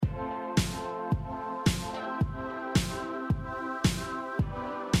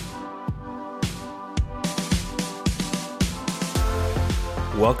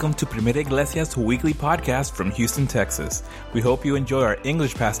Welcome to Primera Iglesia's weekly podcast from Houston, Texas. We hope you enjoy our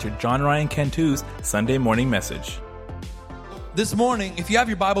English pastor, John Ryan Cantu's Sunday morning message. This morning, if you have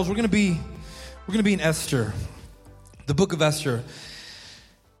your Bibles, we're going to be in Esther, the book of Esther.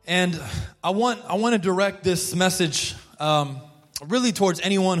 And I want to direct this message really towards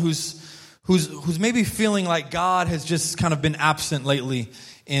anyone who's maybe feeling like God has just kind of been absent lately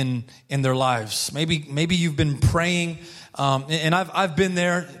in their lives. Maybe you've been praying, and I've been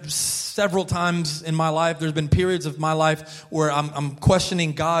there several times in my life. There's been periods of my life where I'm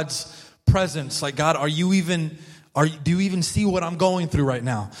questioning God's presence. Like, God, do you even see what I'm going through right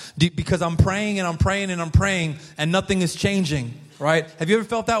now? Because I'm praying and I'm praying and I'm praying and nothing is changing, right? Have you ever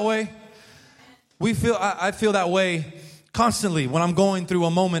felt that way? I feel that way constantly when I'm going through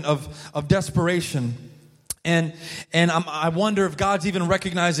a moment of desperation. And I wonder if God's even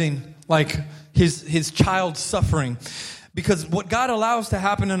recognizing like his child's suffering. Because what God allows to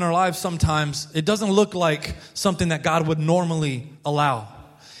happen in our lives sometimes, it doesn't look like something that God would normally allow.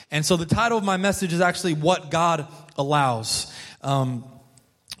 And so the title of my message is actually What God Allows.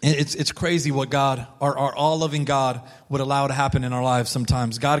 It's crazy what God, our all-loving God, would allow to happen in our lives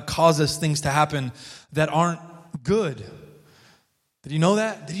sometimes. God causes things to happen that aren't good. Did you know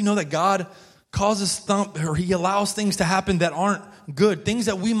that? Did you know that God causes He allows things to happen that aren't good? Things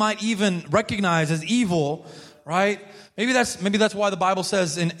that we might even recognize as evil, right? Maybe that's why the Bible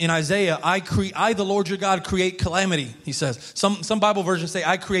says in Isaiah, I the Lord your God create calamity, he says. Some Bible versions say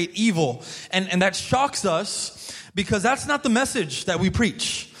I create evil. And that shocks us because that's not the message that we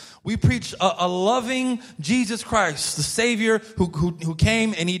preach. We preach a loving Jesus Christ, the Savior who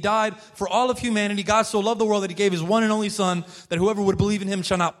came and He died for all of humanity. God so loved the world that He gave His one and only Son, that whoever would believe in Him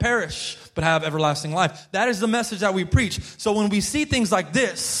shall not perish, but have everlasting life. That is the message that we preach. So when we see things like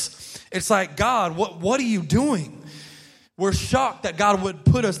this, it's like, God, what are you doing? We're shocked that God would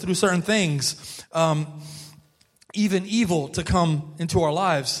put us through certain things, even evil to come into our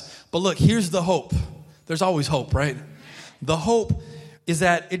lives. But look, here's the hope. There's always hope, right? The hope is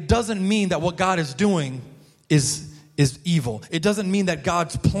that it doesn't mean that what God is doing is evil. It doesn't mean that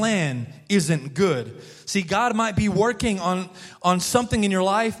God's plan isn't good. See, God might be working on something in your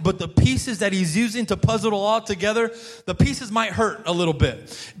life, but the pieces that He's using to puzzle it all together, the pieces might hurt a little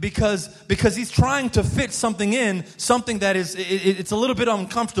bit because He's trying to fit something that is it's a little bit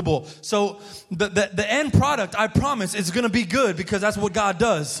uncomfortable. So the end product, I promise, is going to be good because that's what God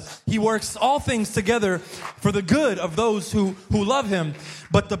does. He works all things together for the good of those who love Him.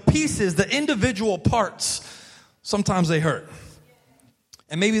 But the pieces, the individual parts, sometimes they hurt.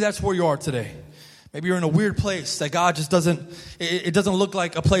 And maybe that's where you are today. Maybe you're in a weird place that God just doesn't look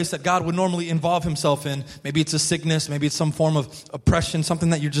like a place that God would normally involve Himself in. Maybe it's a sickness. Maybe it's some form of oppression,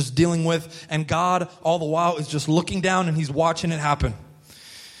 something that you're just dealing with. And God, all the while, is just looking down and He's watching it happen.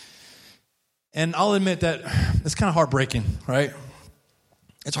 And I'll admit that it's kind of heartbreaking, right?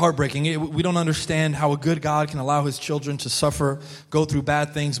 It's heartbreaking. We don't understand how a good God can allow His children to suffer, go through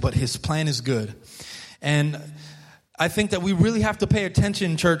bad things, but His plan is good. And I think that we really have to pay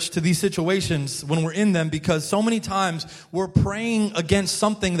attention, church, to these situations when we're in them, because so many times we're praying against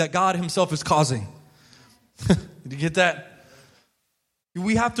something that God Himself is causing. Did you get that?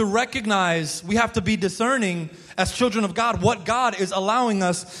 We have to recognize, we have to be discerning as children of God what God is allowing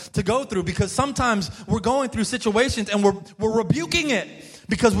us to go through, because sometimes we're going through situations and we're rebuking it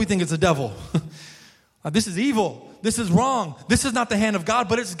because we think it's the devil. This is evil. This is wrong. This is not the hand of God,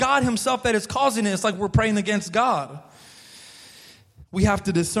 but it's God Himself that is causing it. It's like we're praying against God. We have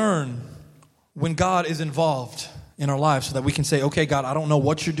to discern when God is involved in our lives so that we can say, okay, God, I don't know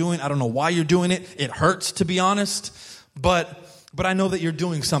what you're doing. I don't know why you're doing it. It hurts, to be honest, but I know that you're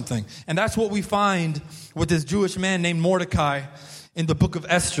doing something. And that's what we find with this Jewish man named Mordecai in the book of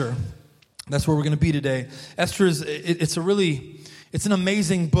Esther. That's where we're going to be today. Esther it's an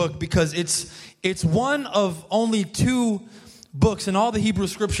amazing book because it's one of only two books in all the Hebrew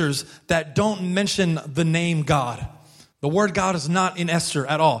scriptures that don't mention the name God. The word God is not in Esther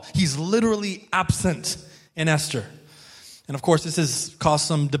at all. He's literally absent in Esther. And of course, this has caused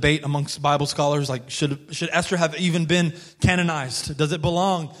some debate amongst Bible scholars. Like, should Esther have even been canonized? Does it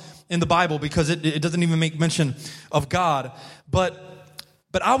belong in the Bible? Because it doesn't even make mention of God.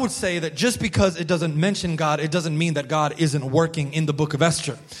 But I would say that just because it doesn't mention God, it doesn't mean that God isn't working in the book of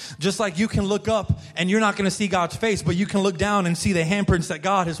Esther. Just like you can look up and you're not going to see God's face, but you can look down and see the handprints that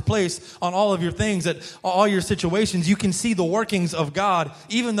God has placed on all of your things, at all your situations. You can see the workings of God,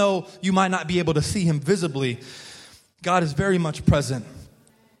 even though you might not be able to see Him visibly. God is very much present,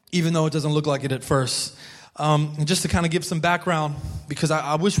 even though it doesn't look like it at first. And just to kind of give some background, because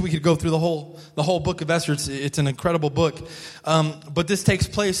I wish we could go through the whole book of Esther. It's an incredible book. But this takes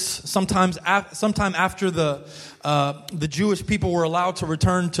place sometime after the Jewish people were allowed to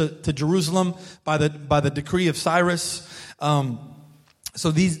return to Jerusalem by the decree of Cyrus.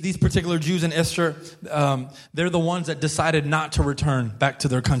 So these particular Jews in Esther, they're the ones that decided not to return back to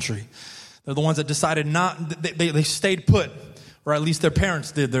their country. They're the ones that decided they stayed put. Or at least their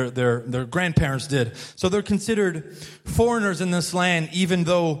parents did, their grandparents did. So they're considered foreigners in this land, even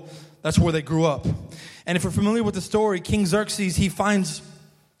though that's where they grew up. And if you're familiar with the story, King Xerxes,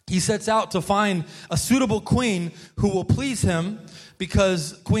 he sets out to find a suitable queen who will please him,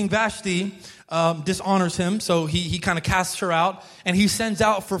 because Queen Vashti dishonors him. So he kind of casts her out, and he sends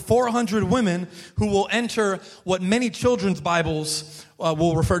out for 400 women who will enter what many children's Bibles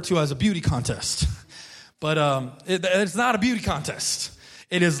will refer to as a beauty contest. But it's not a beauty contest.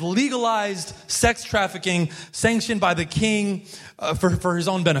 It is legalized sex trafficking sanctioned by the king for his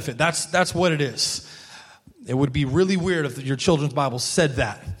own benefit. That's what it is. It would be really weird if your children's Bible said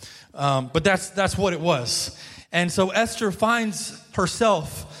that. But that's what it was. And so Esther finds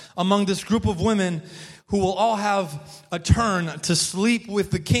herself among this group of women who will all have a turn to sleep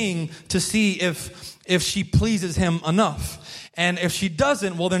with the king to see if she pleases him enough. And if she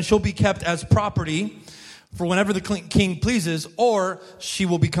doesn't, well, then she'll be kept as property for whenever the king pleases, or she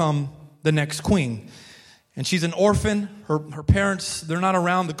will become the next queen. And she's an orphan. Her parents, they're not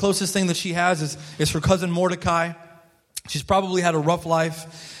around. The closest thing that she has is her cousin Mordecai. She's probably had a rough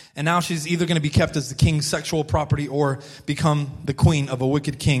life, and now she's either going to be kept as the king's sexual property or become the queen of a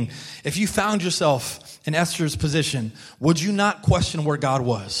wicked king. If you found yourself in Esther's position, would you not question where God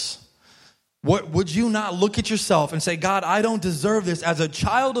was? Would you not look at yourself and say, God, I don't deserve this as a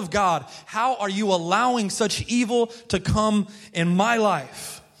child of God. How are you allowing such evil to come in my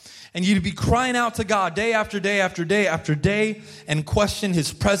life? And you'd be crying out to God day after day after day after day and question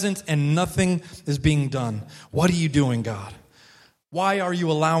his presence, and nothing is being done. What are you doing, God? Why are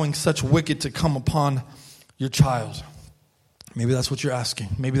you allowing such wicked to come upon your child? Maybe that's what you're asking.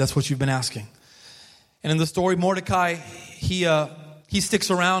 Maybe that's what you've been asking. And in the story, Mordecai, he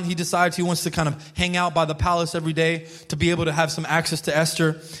sticks around. He decides he wants to kind of hang out by the palace every day to be able to have some access to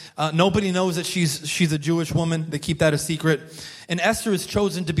Esther. Nobody knows that she's a Jewish woman. They keep that a secret. And Esther is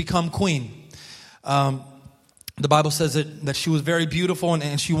chosen to become queen. The Bible says that she was very beautiful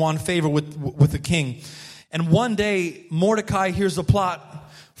and she won favor with the king. And one day, Mordecai hears a plot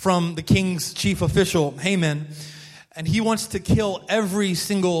from the king's chief official, Haman, and he wants to kill every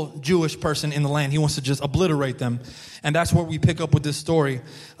single Jewish person in the land. He wants to just obliterate them. And that's where we pick up with this story.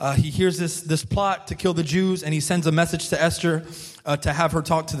 He hears this plot to kill the Jews, and he sends a message to Esther to have her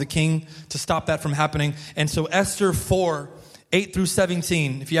talk to the king to stop that from happening. And so Esther 4, 8 through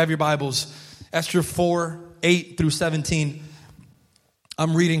 17, if you have your Bibles, Esther 4, 8 through 17.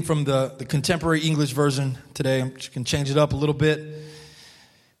 I'm reading from the contemporary English version today. You can change it up a little bit.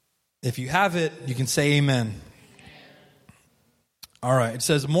 If you have it, you can say amen. All right, it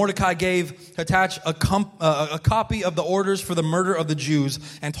says, Mordecai gave Hathach a copy of the orders for the murder of the Jews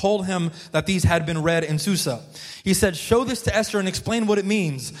and told him that these had been read in Susa. He said, show this to Esther and explain what it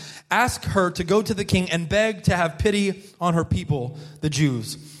means. Ask her to go to the king and beg to have pity on her people, the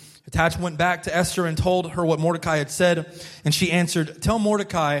Jews. Hathach went back to Esther and told her what Mordecai had said, and she answered, tell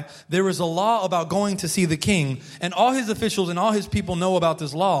Mordecai, there is a law about going to see the king, and all his officials and all his people know about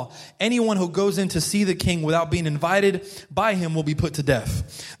this law. Anyone who goes in to see the king without being invited by him will be put to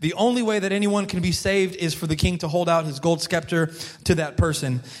death. The only way that anyone can be saved is for the king to hold out his gold scepter to that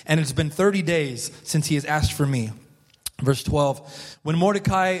person, and it's been 30 days since he has asked for me. Verse 12, when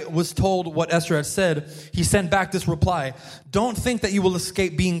Mordecai was told what Esther had said, he sent back this reply. Don't think that you will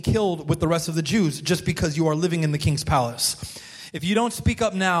escape being killed with the rest of the Jews just because you are living in the king's palace. If you don't speak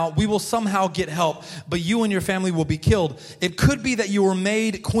up now, we will somehow get help, but you and your family will be killed. It could be that you were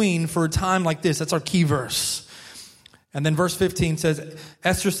made queen for a time like this. That's our key verse. And then verse 15 says,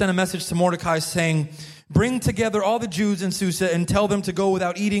 Esther sent a message to Mordecai saying, bring together all the Jews in Susa and tell them to go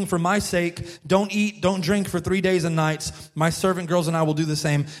without eating for my sake. Don't eat, don't drink for 3 days and nights. My servant girls and I will do the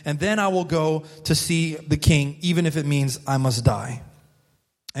same. And then I will go to see the king, even if it means I must die.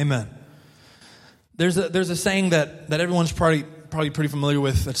 Amen. There's a saying that everyone's probably pretty familiar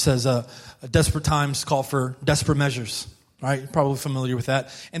with that says, desperate times call for desperate measures. Right? You're probably familiar with that.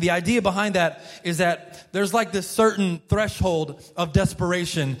 And the idea behind that is that there's like this certain threshold of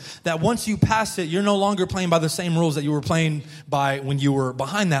desperation that once you pass it, you're no longer playing by the same rules that you were playing by when you were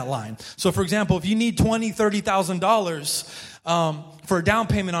behind that line. So for example, if you need $20,000, $30,000 for a down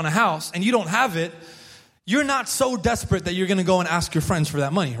payment on a house and you don't have it, you're not so desperate that you're going to go and ask your friends for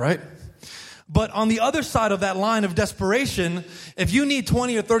that money, right? But on the other side of that line of desperation, if you need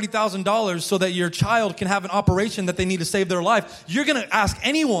 $20,000 or $30,000 so that your child can have an operation that they need to save their life, you're going to ask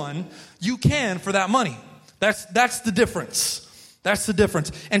anyone you can for that money. That's the difference. That's the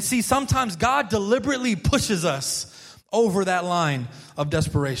difference. And see, sometimes God deliberately pushes us over that line of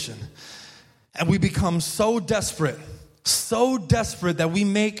desperation. And we become so desperate that we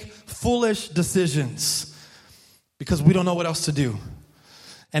make foolish decisions because we don't know what else to do.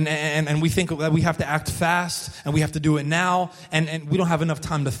 And we think that we have to act fast and we have to do it now, and we don't have enough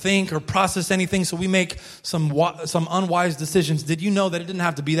time to think or process anything, so we make some unwise decisions. Did you know that it didn't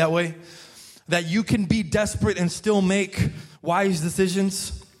have to be that way? That you can be desperate and still make wise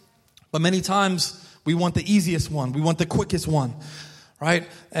decisions? But many times we want the easiest one. We want the quickest one, right?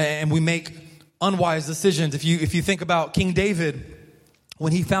 And we make unwise decisions. If you think about King David,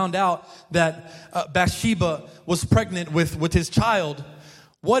 when he found out that Bathsheba was pregnant with his child,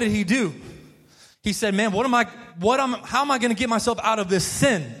 what did he do? He said, man, how am I going to get myself out of this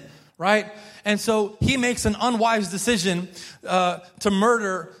sin, right? And so he makes an unwise decision to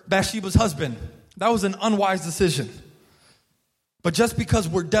murder Bathsheba's husband. That was an unwise decision. But just because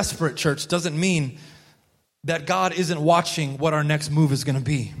we're desperate, church, doesn't mean that God isn't watching what our next move is going to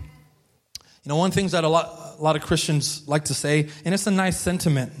be. You know, one of the things that a lot of Christians like to say, and it's a nice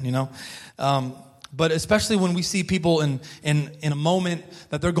sentiment, you know, but especially when we see people in a moment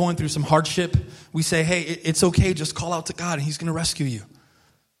that they're going through some hardship, we say, hey, it's okay, just call out to God and he's going to rescue you.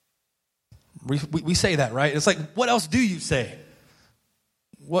 We say that, right? It's like, what else do you say?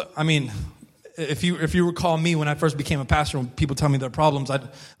 If you recall me when I first became a pastor, when people tell me their problems, I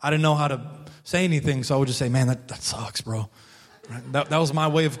didn't know how to say anything, so I would just say, man, that sucks, bro. Right? That was my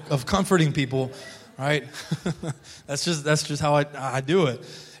way of comforting people, right? That's just how I do it.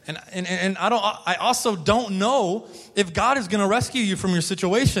 And I also don't know if God is going to rescue you from your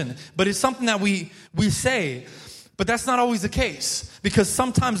situation, but it's something that we say. But that's not always the case, because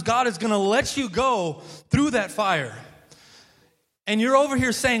sometimes God is going to let you go through that fire. And you're over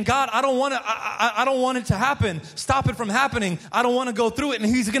here saying, God, I don't want it to happen. Stop it from happening. I don't want to go through it. And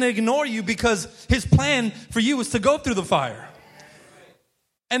he's going to ignore you because his plan for you is to go through the fire.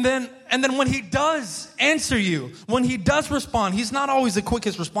 And then when he does answer you, when he does respond, he's not always the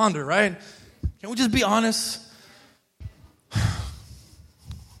quickest responder, right? Can we just be honest?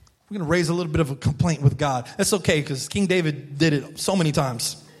 We're going to raise a little bit of a complaint with God. That's okay, because King David did it so many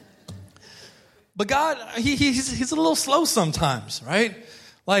times. But God, he's a little slow sometimes, right?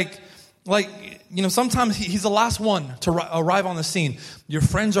 Like you know, sometimes he's the last one to arrive on the scene. Your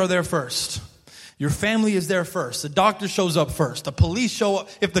friends are there first. Your family is there first. The doctor shows up first. The police show up.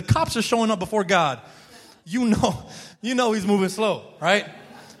 If the cops are showing up before God, you know he's moving slow, right?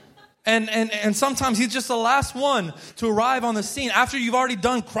 And sometimes he's just the last one to arrive on the scene after you've already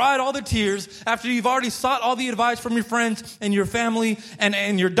cried all the tears, after you've already sought all the advice from your friends and your family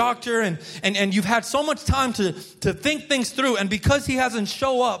and your doctor, and you've had so much time to think things through. And because he hasn't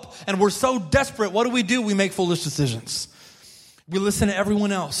show up and we're so desperate, what do? We make foolish decisions. We listen to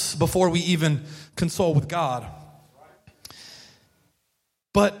everyone else before we even consult with God.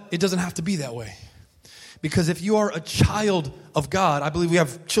 But it doesn't have to be that way. Because if you are a child of God, I believe we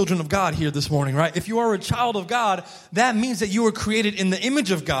have children of God here this morning, right? If you are a child of God, that means that you were created in the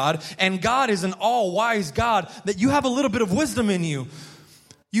image of God, and God is an all-wise God, that you have a little bit of wisdom in you.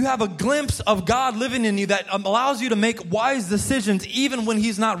 You have a glimpse of God living in you that allows you to make wise decisions even when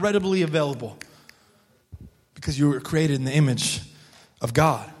he's not readily available. Because you were created in the image of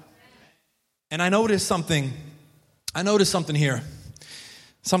God. And I noticed something here.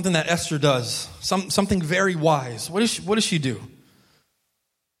 Something that Esther does. Something very wise. What does she do?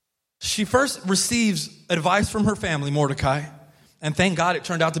 She first receives advice from her family, Mordecai. And thank God it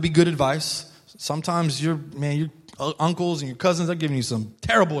turned out to be good advice. Sometimes your uncles and your cousins are giving you some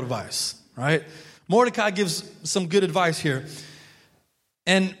terrible advice, right? Mordecai gives some good advice here.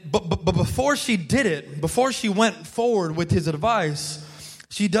 But before she did it, before she went forward with his advice,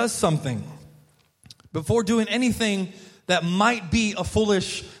 she does something. Before doing anything that might be a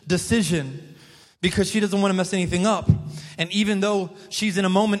foolish decision, because she doesn't want to mess anything up. And even though she's in a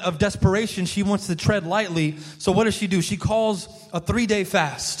moment of desperation, she wants to tread lightly. So what does she do? She calls a 3-day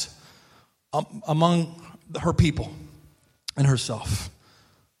fast among her people and herself.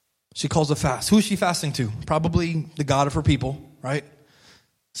 She calls a fast. Who is she fasting to? Probably the God of her people, right?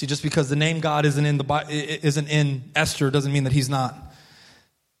 See, just because the name God isn't in Esther doesn't mean that he's not.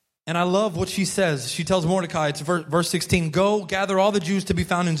 And I love what she says. She tells Mordecai, it's verse 16, go gather all the Jews to be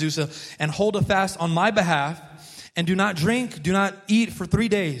found in Susa and hold a fast on my behalf, and do not drink, do not eat for 3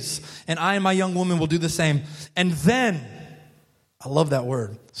 days. And I and my young woman will do the same. And then I love that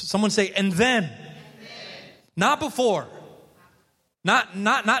word. So someone say, and then. Not before. Not, you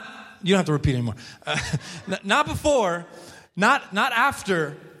don't have to repeat anymore. Not before, not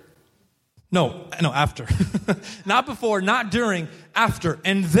after. No, after. Not before, not during, after.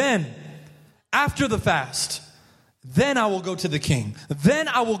 And then, after the fast, then I will go to the king. Then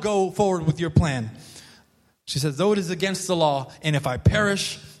I will go forward with your plan. She says, though it is against the law, and if I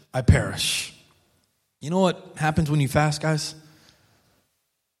perish, I perish. You know what happens when you fast, guys?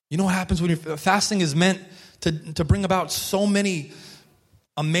 You know what happens when fasting is meant to bring about so many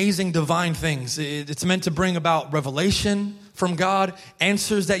amazing divine things. It's meant to bring about revelation from God,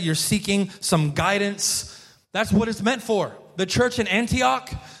 answers that you're seeking, some guidance. That's what it's meant for. The church in Antioch,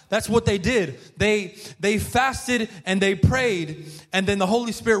 that's what they did. They fasted and they prayed, and then the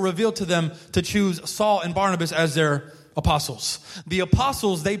Holy Spirit revealed to them to choose Saul and Barnabas as their apostles. The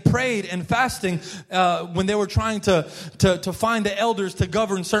apostles, they prayed and fasting when they were trying to find the elders to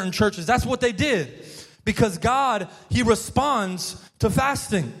govern certain churches. That's what they did. Because God, He responds to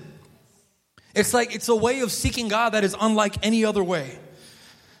fasting. It's a way of seeking God that is unlike any other way.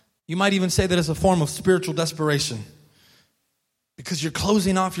 You might even say that it's a form of spiritual desperation. Because you're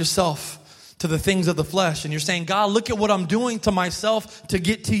closing off yourself to the things of the flesh. And you're saying, God, look at what I'm doing to myself to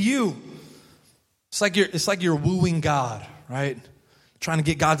get to you. It's like you're wooing God, right? Trying to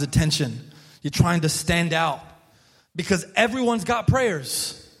get God's attention. You're trying to stand out. Because everyone's got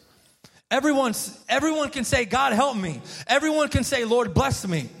prayers. Everyone can say, God, help me. Everyone can say, Lord, bless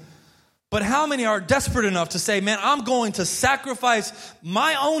me. But how many are desperate enough to say, man, I'm going to sacrifice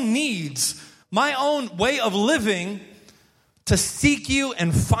my own needs, my own way of living to seek you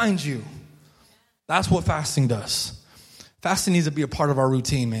and find you? That's what fasting does. Fasting needs to be a part of our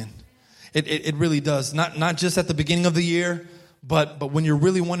routine, man. It really does. Not just at the beginning of the year, but when you're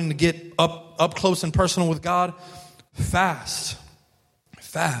really wanting to get up close and personal with God, fast.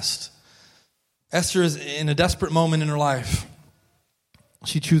 Esther is in a desperate moment in her life.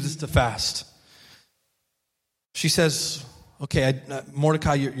 She chooses to fast. She says, okay,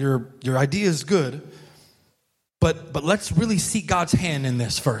 Mordecai, your idea is good, but let's really seek God's hand in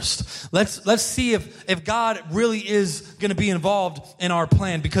this first. Let's see if God really is going to be involved in our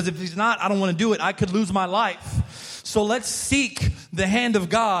plan. Because if He's not, I don't want to do it. I could lose my life. So let's seek the hand of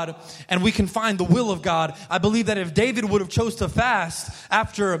God, and we can find the will of God. I believe that if David would have chose to fast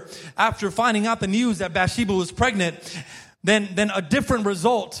after finding out the news that Bathsheba was pregnant, then a different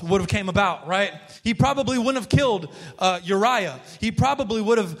result would have came about, right? He probably wouldn't have killed Uriah. He probably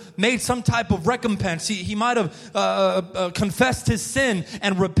would have made some type of recompense. He might have confessed his sin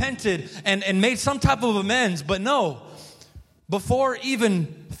and repented and made some type of amends. But no, before even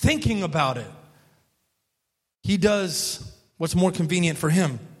thinking about it, he does what's more convenient for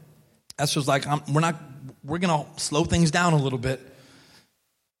him. Esther's like, we're going to slow things down a little bit,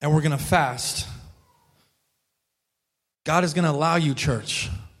 and we're going to fast. God is going to allow you,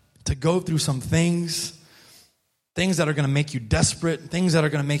 church, to go through some things that are going to make you desperate, things that are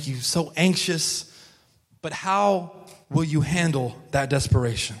going to make you so anxious. But how will you handle that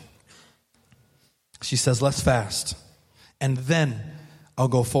desperation? She says, let's fast, and then I'll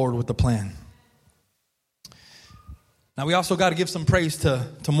go forward with the plan. Now, we also got to give some praise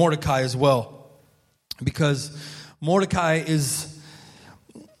to Mordecai as well, because Mordecai is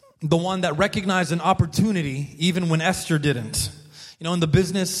the one that recognized an opportunity even when Esther didn't. You know, in the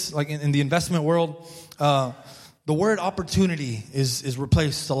business, like in the investment world, the word opportunity is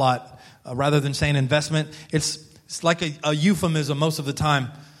replaced a lot. Rather than saying investment, it's like a euphemism most of the time,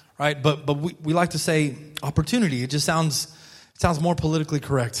 right? But we like to say opportunity. It just sounds more politically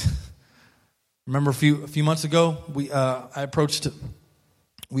correct. Remember a few months ago, we approached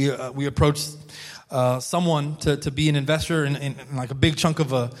someone to be an investor in like a big chunk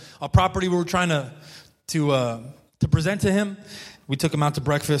of a property we were trying to present to him. We took him out to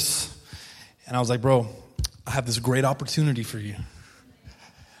breakfast, and I was like, bro, I have this great opportunity for you.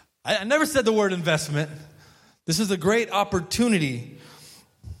 I never said the word investment. This is a great opportunity,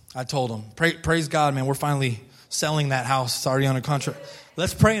 I told him. Praise God, man, we're finally selling that house. It's already under contract.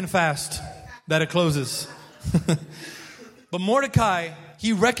 Let's pray and fast that it closes. But Mordecai,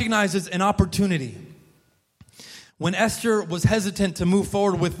 he recognizes an opportunity. When Esther was hesitant to move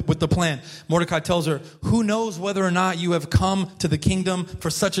forward with the plan, Mordecai tells her, who knows whether or not you have come to the kingdom for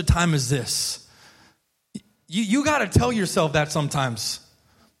such a time as this? You got to tell yourself that sometimes.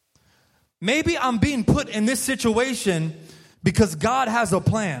 Maybe I'm being put in this situation because God has a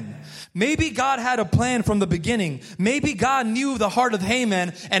plan. Maybe God had a plan from the beginning. Maybe God knew the heart of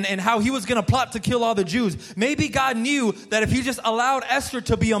Haman and how he was going to plot to kill all the Jews. Maybe God knew that if he just allowed Esther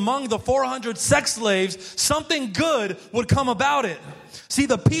to be among the 400 sex slaves, something good would come about it. See,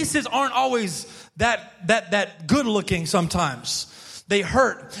 the pieces aren't always that good looking sometimes. They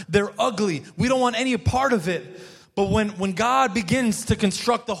hurt. They're ugly. We don't want any part of it. But when God begins to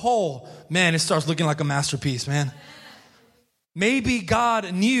construct the whole, man, it starts looking like a masterpiece, man. Maybe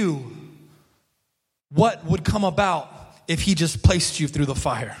God knew what would come about if he just placed you through the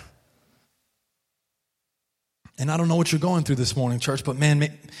fire. And I don't know what you're going through this morning, church, but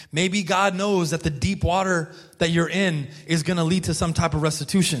man, maybe God knows that the deep water that you're in is going to lead to some type of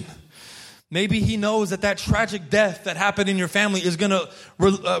restitution. Maybe he knows that tragic death that happened in your family is going to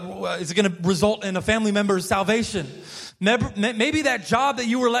result in a family member's salvation. Maybe that job that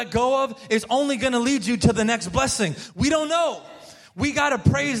you were let go of is only going to lead you to the next blessing. We don't know. We got to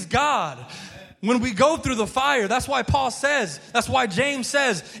praise God when we go through the fire. That's why Paul says, that's why James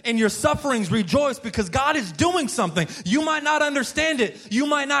says, in your sufferings rejoice, because God is doing something. You might not understand it. You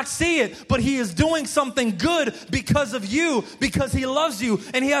might not see it, but he is doing something good because of you, because he loves you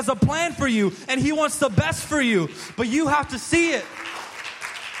and he has a plan for you and he wants the best for you. But you have to see it.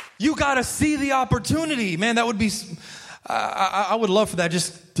 You got to see the opportunity. Man, that would be... I would love for that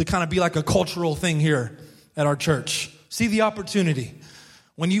just to kind of be like a cultural thing here at our church. See the opportunity.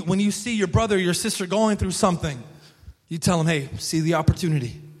 When you see your brother or your sister going through something, you tell them, hey, see the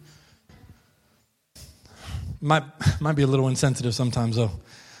opportunity. Might be a little insensitive sometimes, though.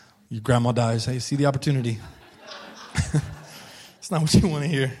 Your grandma dies, hey, see the opportunity. It's not what you want to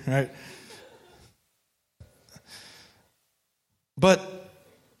hear, right? But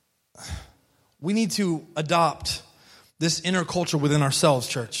we need to adopt this inner culture within ourselves,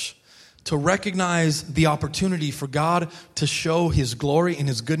 church, to recognize the opportunity for God to show his glory and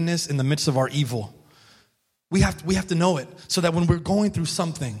his goodness in the midst of our evil. We have to know it so that when we're going through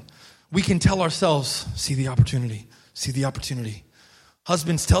something, we can tell ourselves, see the opportunity, see the opportunity.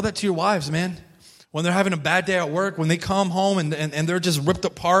 Husbands, tell that to your wives, man. When they're having a bad day at work, when they come home and they're just ripped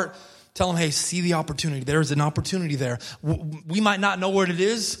apart, tell them, hey, see the opportunity. There's an opportunity there. We might not know where it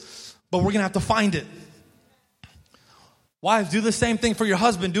is, but we're going to have to find it. Wives, do the same thing for your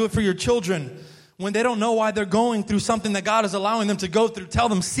husband. Do it for your children. When they don't know why they're going through something that God is allowing them to go through, tell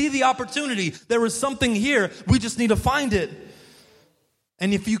them, see the opportunity. There is something here. We just need to find it.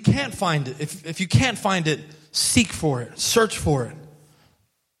 And if you can't find it, if you can't find it, seek for it. Search for it.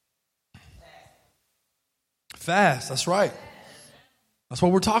 Fast, that's right. That's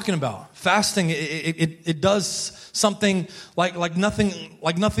what we're talking about. Fasting, it does something like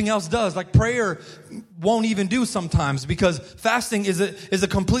nothing else does. Like prayer won't even do sometimes, because fasting is a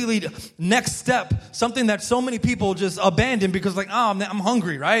completely next step. Something that so many people just abandon because I'm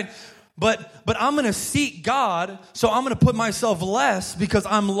hungry, right? But I'm going to seek God, so I'm going to put myself less because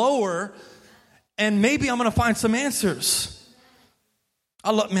I'm lower, and maybe I'm going to find some answers.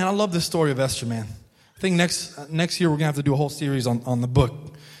 I love this story of Esther, man. I think next year we're gonna have to do a whole series on the book.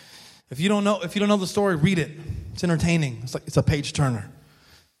 If you don't know the story, read it. It's entertaining. It's a page turner.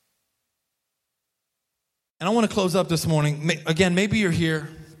 And I want to close up this morning. Again, maybe you're here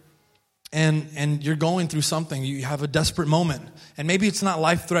and you're going through something. You have a desperate moment, and maybe it's not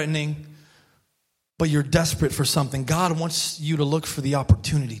life-threatening, but you're desperate for something. God wants you to look for the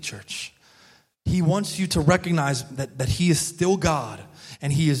opportunity, church. He wants you to recognize that he is still God.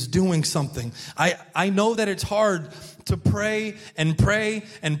 And he is doing something. I know that it's hard to pray and pray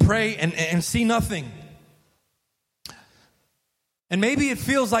and pray and see nothing. And maybe it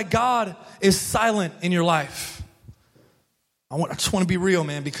feels like God is silent in your life. I just want to be real,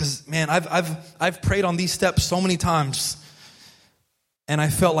 man, because man, I've prayed on these steps so many times, and I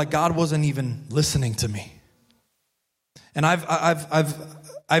felt like God wasn't even listening to me. And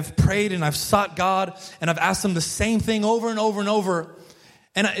I've prayed and I've sought God and I've asked him the same thing over and over and over.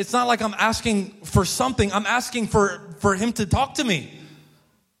 And it's not like I'm asking for something. I'm asking for him to talk to me,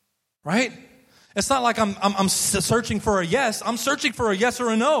 right? It's not like I'm searching for a yes. I'm searching for a yes or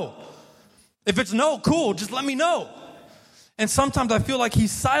a no. If it's no, cool, just let me know. And sometimes I feel like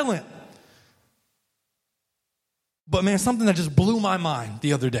he's silent. But man, something that just blew my mind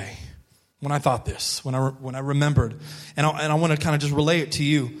the other day when I thought this, when I remembered. And I want to kind of just relay it to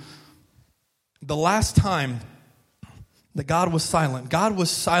you. The last time that God was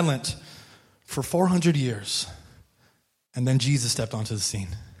silent for 400 years. And then Jesus stepped onto the scene.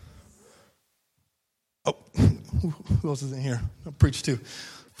 Oh, who else is in here? I'll preach too.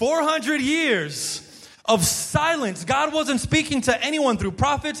 400 years of silence. God wasn't speaking to anyone through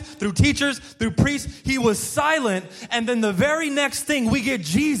prophets, through teachers, through priests. He was silent. And then the very next thing, we get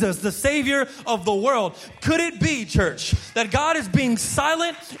Jesus, the Savior of the world. Could it be, church, that God is being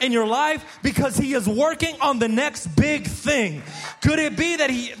silent in your life because he is working on the next big thing? Could it be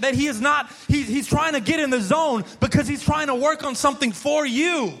that he is not, he's trying to get in the zone because he's trying to work on something for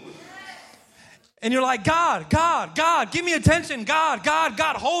you? And you're like, God, give me attention. God,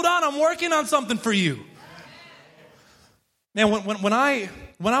 hold on. I'm working on something for you. Man, when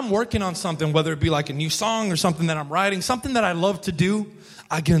I'm working on something, whether it be like a new song or something that I'm writing, something that I love to do,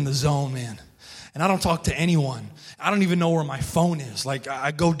 I get in the zone, man. And I don't talk to anyone. I don't even know where my phone is. Like,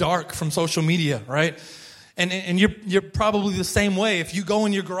 I go dark from social media, right? And you're probably the same way. If you go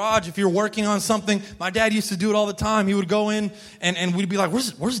in your garage, if you're working on something, my dad used to do it all the time. He would go in and we'd be like,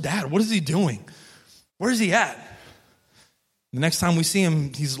 where's Dad? What is he doing? Where's he at? The next time we see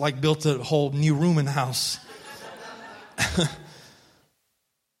him, he's like built a whole new room in the house.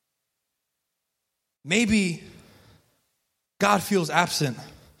 Maybe God feels absent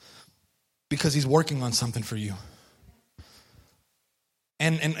because he's working on something for you.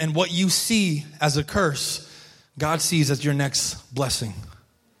 And what you see as a curse, God sees as your next blessing.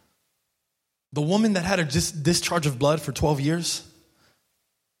 The woman that had a discharge of blood for 12 years,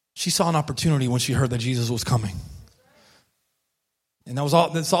 she saw an opportunity when she heard that Jesus was coming. And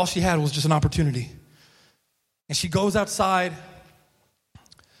that's all she had was just an opportunity. And she goes outside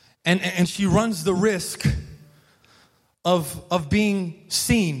and she runs the risk of being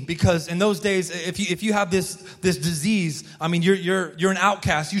seen, because in those days, if you have this disease, I mean, you're an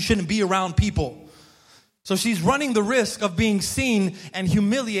outcast. You shouldn't be around people. So she's running the risk of being seen and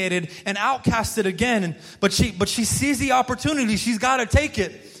humiliated and outcasted again. But she sees the opportunity. She's got to take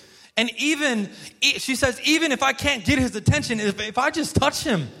it. And she says, even if I can't get his attention, if I just touch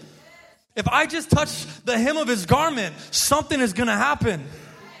him, if I just touch the hem of his garment, something is going to happen.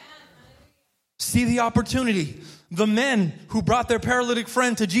 See the opportunity. The men who brought their paralytic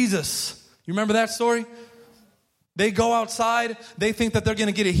friend to Jesus. You remember that story? They go outside. They think that they're going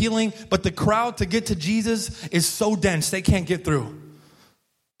to get a healing. But the crowd to get to Jesus is so dense, they can't get through.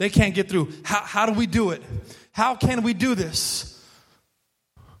 They can't get through. How do we do it? How can we do this?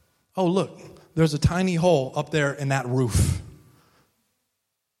 Oh, look, there's a tiny hole up there in that roof.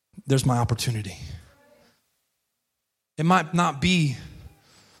 There's my opportunity. It might not be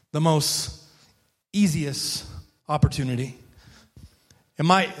the most easiest opportunity. It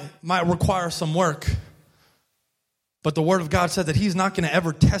might require some work. But the Word of God said that he's not going to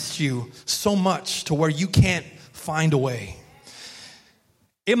ever test you so much to where you can't find a way.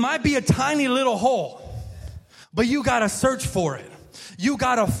 It might be a tiny little hole, but you got to search for it. You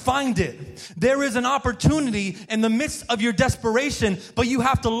got to find it. There is an opportunity in the midst of your desperation, but you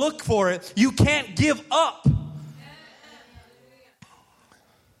have to look for it. You can't give up.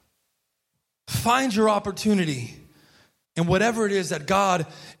 Find your opportunity in whatever it is that God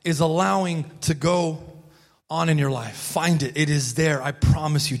is allowing to go on in your life. Find it. It is there. I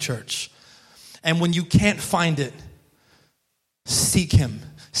promise you, church. And when you can't find it, seek him.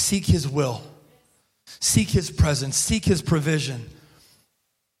 Seek his will. Seek his presence. Seek his provision.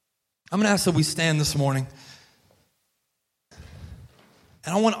 I'm going to ask that we stand this morning.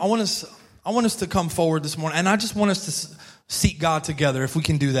 And I want us to come forward this morning. And I just want us to seek God together, if we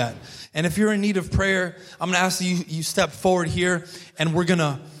can do that. And if you're in need of prayer, I'm going to ask you step forward here, and I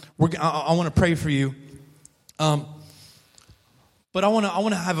want to pray for you. But I want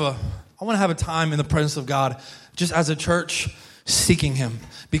to have a time in the presence of God, just as a church, seeking him.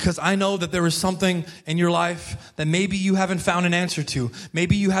 Because I know that there is something in your life that maybe you haven't found an answer to.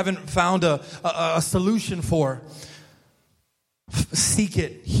 Maybe you haven't found a solution for. Seek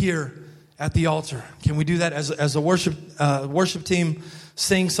it here at the altar. Can we do that as a worship team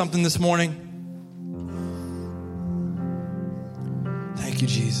sing something this morning? Thank you,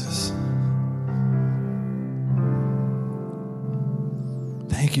 Jesus.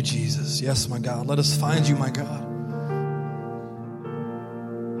 Thank you, Jesus. Yes, my God. Let us find you, my God.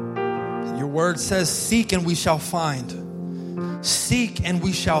 Your word says, seek and we shall find. Seek and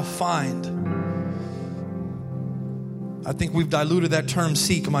we shall find. I think we've diluted that term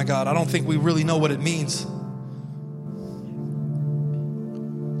seek, my God. I don't think we really know what it means.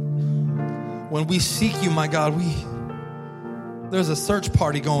 When we seek you, my God, there's a search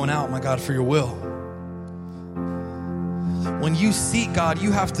party going out, my God, for your will. When you seek God,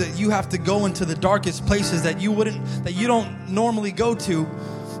 you have to go into the darkest places that you don't normally go to,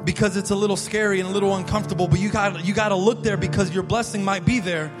 because it's a little scary and a little uncomfortable, but you got to look there because your blessing might be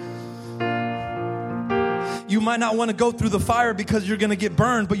there. You might not want to go through the fire because you're going to get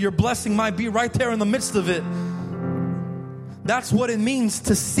burned, but your blessing might be right there in the midst of it. That's what it means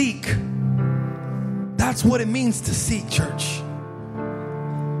to seek. That's what it means to seek, church.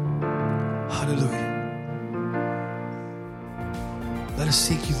 Hallelujah. Let us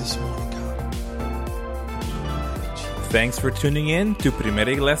seek you this morning, God. Thanks for tuning in to Primera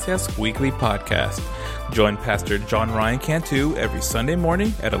Iglesia's weekly podcast. Join Pastor John Ryan Cantu every Sunday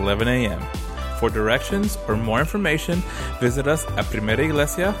morning at 11 a.m. For directions or more information, visit us at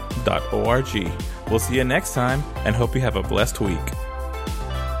primeraiglesia.org. We'll see you next time and hope you have a blessed week.